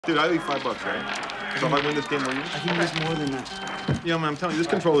Dude, I owe you $5, right? So if I win this game, will you? I think there's more than that. Yeah, man, I'm telling you,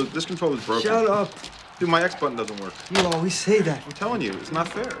 this control is broken. Shut up. Dude, my X button doesn't work. You always say that. I'm telling you, it's not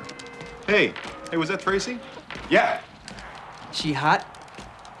fair. Hey, was that Tracy? Yeah. She hot?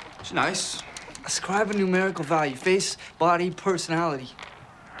 She's nice. Ascribe a numerical value. Face, body, personality.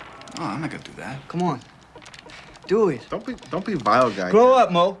 Oh, I'm not gonna do that. Come on. Do it. Don't be vile, guy. Grow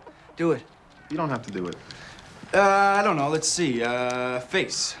up, Mo. Do it. You don't have to do it. I don't know. Let's see.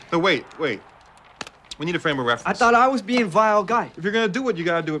 Face. No, wait. We need a frame of reference. I thought I was being vile guy. If you're gonna do it, you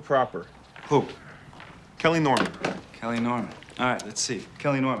gotta do it proper. Who? Kelly Norman. Kelly Norman. All right, let's see.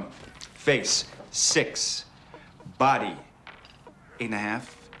 Kelly Norman. Face, 6. Body, 8.5.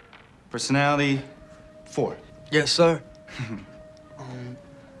 Personality, 4. Yes, sir.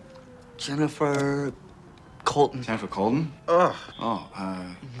 Jennifer Colton. Jennifer Colton? Ugh.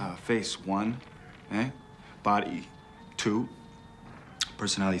 Oh, face, 1. Eh? Body, 2.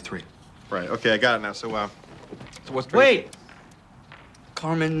 Personality, 3. Right. Okay, I got it now. So what's Tracy? Wait.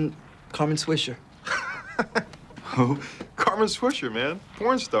 Carmen Swisher. Who? Carmen Swisher, man.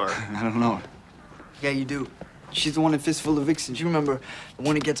 Porn star. I don't know. Yeah, you do. She's the one in Fistful of Vixens. You remember the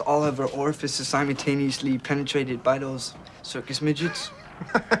one that gets all of her orifices simultaneously penetrated by those circus midgets?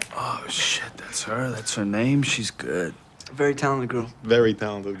 Oh, shit, that's her. That's her name. She's good. Very talented girl. Very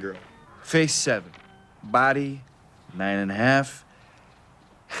talented girl. Face, 7. Body, 9.5.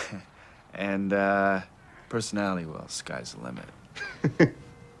 And, personality, well, sky's the limit.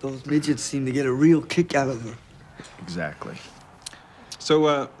 Those midgets seem to get a real kick out of her. Exactly.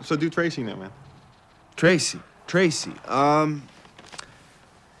 So do Tracy now, man. Tracy.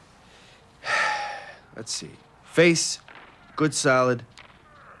 Let's see. Face, good solid,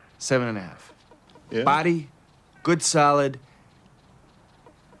 7.5. Yeah. Body, good solid,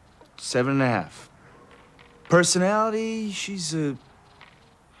 7.5. Personality, she's a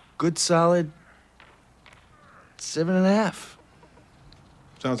good solid 7.5.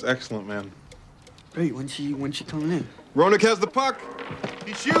 Sounds excellent, man. Great. When she coming in? Roenick has the puck.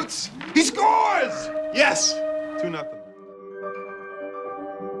 He shoots. He scores. Yes. 2-0.